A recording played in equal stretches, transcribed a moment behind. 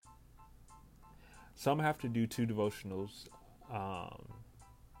So I'm gonna have to do 2 devotionals,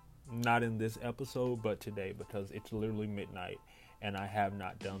 not in this episode, but today, because it's literally midnight and I have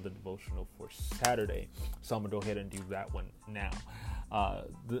not done the devotional for Saturday. So I'm gonna go ahead and do that one now.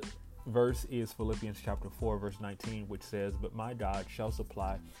 The verse is Philippians chapter 4, verse 19, which says, "But my God shall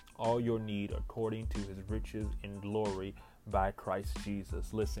supply all your need according to his riches in glory by Christ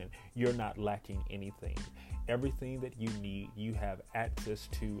Jesus." Listen, you're not lacking anything. Everything that you need, you have access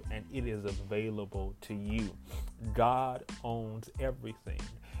to, and it is available to you. God owns everything.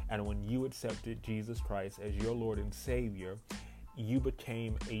 And when you accepted Jesus Christ as your Lord and Savior, you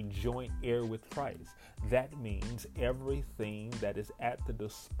became a joint heir with Christ. That means everything that is at the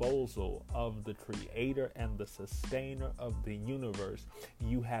disposal of the Creator and the Sustainer of the universe,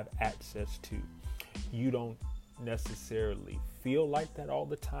 you have access to. You don't necessarily feel like that all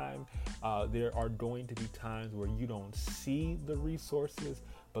the time. There are going to be times where you don't see the resources,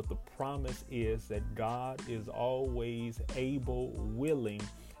 but the promise is that God is always able, willing,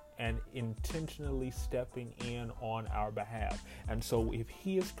 and intentionally stepping in on our behalf. And so if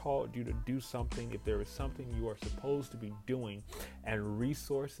he has called you to do something, if there is something you are supposed to be doing and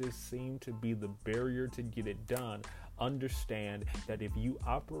resources seem to be the barrier to get it done, understand that if you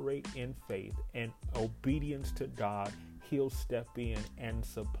operate in faith and obedience to God, he'll step in and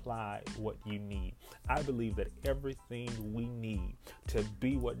supply what you need. I believe that everything we need to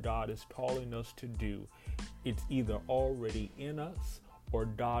be what God is calling us to do, it's either already in us or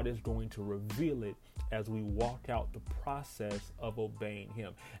God is going to reveal it as we walk out the process of obeying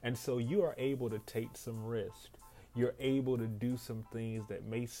him. And so you are able to take some risk. You're able to do some things that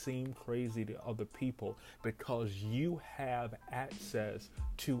may seem crazy to other people because you have access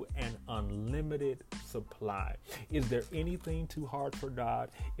to an unlimited supply. Is there anything too hard for God?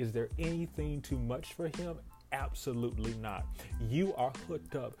 Is there anything too much for him? Absolutely not. You are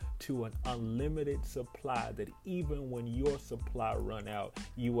hooked up to an unlimited supply that even when your supply run out,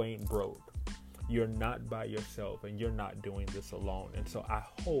 you ain't broke. You're not by yourself and you're not doing this alone. And so I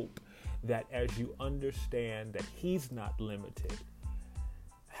hope that as you understand that he's not limited,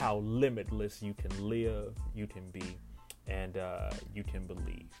 how limitless you can live, you can be, and you can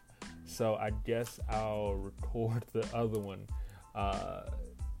believe. So I guess I'll record the other one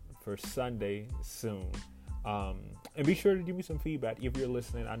for Sunday soon. And be sure to give me some feedback if you're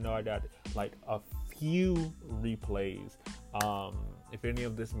listening. I know I got like a few replays. If any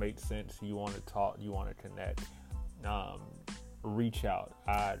of this makes sense, you want to talk, you want to connect, reach out.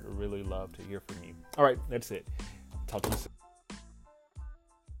 I'd really love to hear from you. All right, that's it. Talk to you soon.